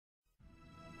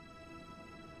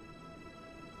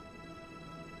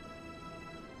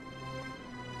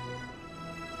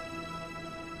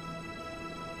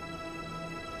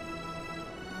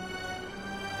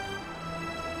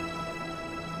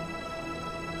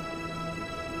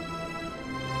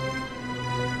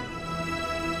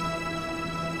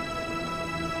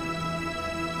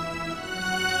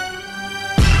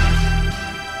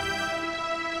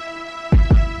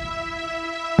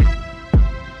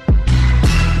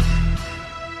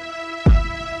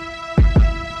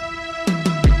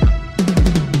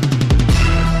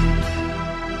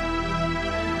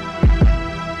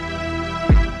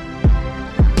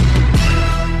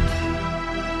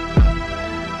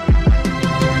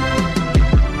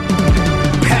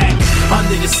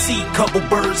couple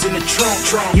birds in the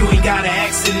trunk. You ain't gotta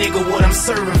ask the nigga what I'm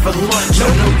serving for lunch. I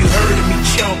know you heard of me,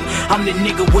 chump. I'm the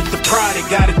nigga with the product.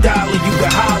 Got $1, you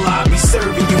can holla, I'll be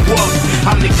serving you up.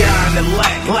 I'm the guy in the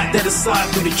lack that'll slide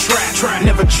through the track.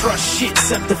 Never trust shit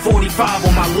except the 45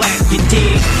 on my lap. You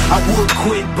dig? I would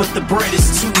quit, but the bread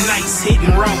is too nice.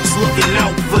 Hitting routes, looking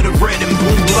out for the red and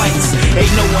blue lights.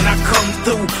 Ain't no when I come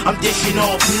through, I'm dishing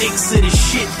off nicks of the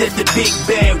shit that the big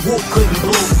bad wolf couldn't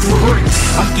blow through.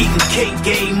 I'm getting cake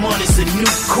game on as a new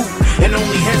coupe, and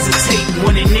only hesitate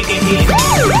when a nigga hit.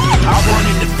 I run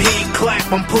in the big clap,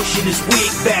 I'm pushing his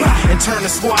wig back and turn a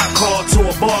squad car to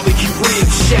a barbecue rib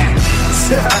shack.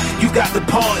 You got the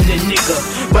partner, nigga,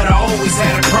 but I always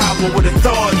had a problem with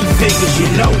authority figures, you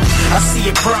know. I see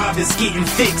a problem's getting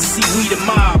fixed. See, we the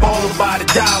mob, all about $1,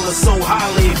 so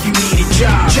holla if you need a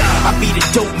job. I be the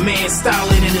dope man,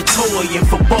 styling in a toy, and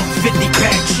for $1.50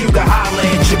 packs, you can holla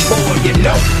at your boy, you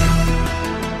know.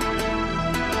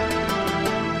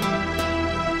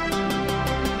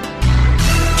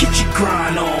 Get your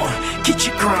grind on, get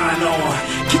your grind on,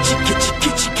 get your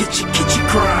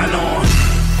grind on.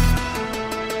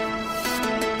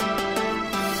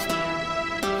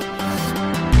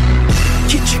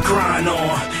 Get your grind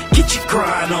on, get your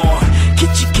grind on,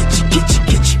 get your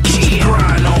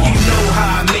grind on. You know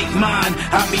how I make mine,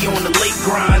 I be on the late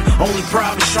grind. Only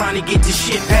problem's trying to get this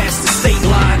shit past the state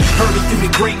line. Heard it through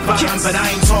the grapevine, but I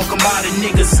ain't talking about a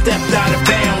nigga stepped out of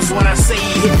bounds when I say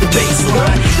he hit the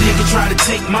baseline. Nigga try to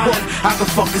take mine, I can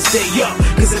fuck his day up,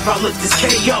 cause if I lift this K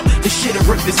up, the shit'll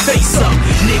rip his face up.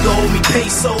 Nigga owe me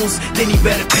pesos, then he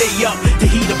better pay up. The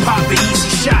heat'll pop an easy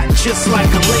shot, just like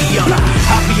a layup.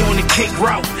 I be on the cake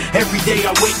route, every day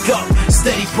I wake up,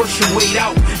 steady pushing weight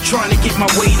out, trying to get my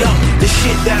weight up. The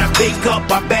shit that I bake up,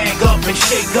 I bag up and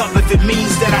shake up. If it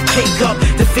means that I cake up,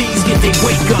 the fiends get they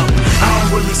wake up. I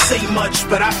don't really say much,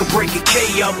 but I could break a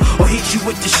K up, or hit you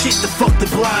with the shit to fuck the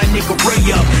blind nigga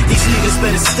Ray up. These niggas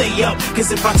better stay up,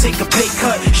 cause if I take a pay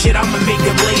cut, shit, I'ma make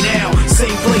them lay down,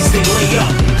 same place they lay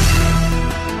up.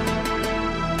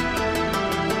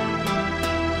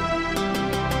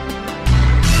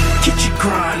 Get your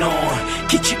grind on,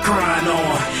 get your grind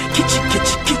on, get your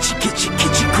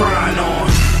grind on.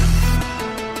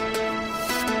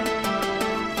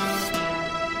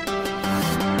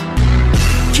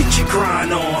 Get your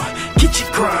grind on, get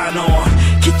your grind on,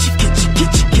 get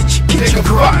your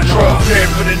grind on. Prepare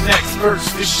for the next verse,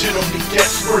 this shit only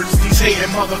gets worse. These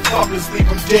hating motherfuckers leave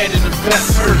them dead in the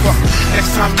best hurt.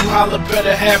 Next time you holler,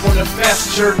 better have on a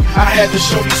vest shirt. I had to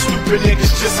show these stupid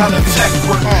niggas just how the tech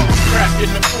work. Crack in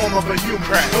the form of a human.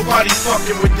 Nobody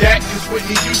fucking with that, cause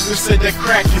Whitney Houston said that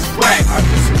crack is whack. I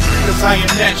disagree, cause I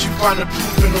am that, you find the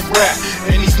proof in the rap.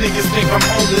 And these niggas think I'm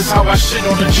homeless, how I shit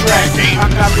on the track. I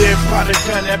got live by the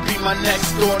gun, that be my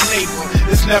next door neighbor.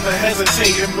 It's never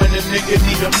hesitating when a nigga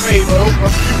need a favor. A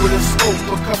few with a scope,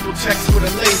 a couple texts with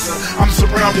a laser. I'm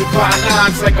surrounded by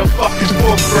nines like a fucking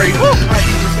fourth grader. I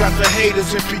even got the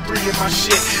haters if be in my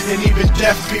shit, and even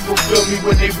deaf people feel me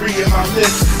when they read my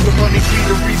lips. The money be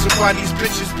the reason why these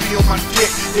bitches be on my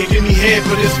dick. They give me head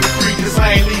for this for free, cause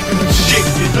I ain't leaving them shit,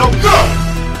 you know. Go!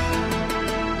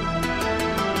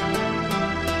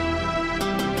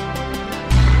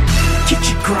 Get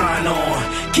your grind on,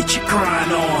 get your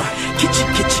grind on, get your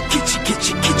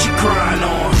grind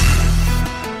on.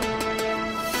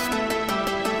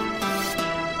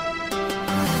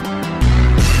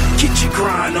 Get your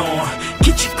grind on,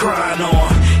 get your grind on,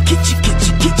 get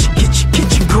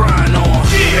your grind on.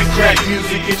 Yeah, crack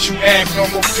music get you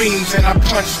abnormal fiends, and I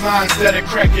punch lines that'll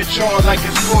crack your jaw like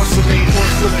it's porcelain.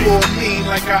 Full mean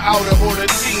like I oughta order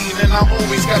teen, and I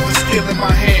always got the skill in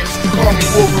my hands. Call me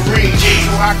Wolverine.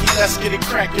 So hockey, let's get it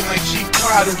crackin' like G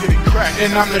Potter. Get it crack.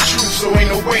 And I'm the truth, so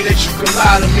ain't no way that you can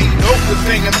lie to me. Nope, the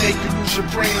thing that make you lose your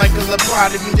brain like a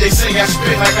lobotomy. They say I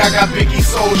spit like I got Biggie's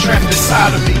soul trapped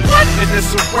inside of me. What? And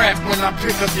it's a rap when I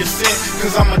pick up your scent,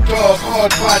 cause I'm a dog,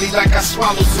 hard body like I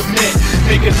swallow cement.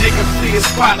 Make a nigga flee a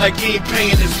spot like he ain't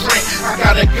paying his rent. I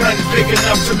got a gun big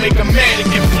enough to make a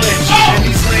mannequin flinch. And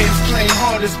these lames claim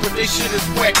hardest, but they shit is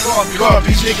whack garbage.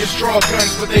 These niggas draw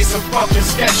guns, but they some fucking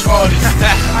sketch artists.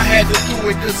 I had to do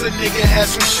it cause a nigga had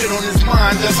some shit on his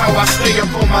mind. That's how I stay up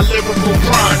on my lyrical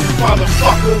grind,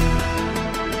 motherfucker.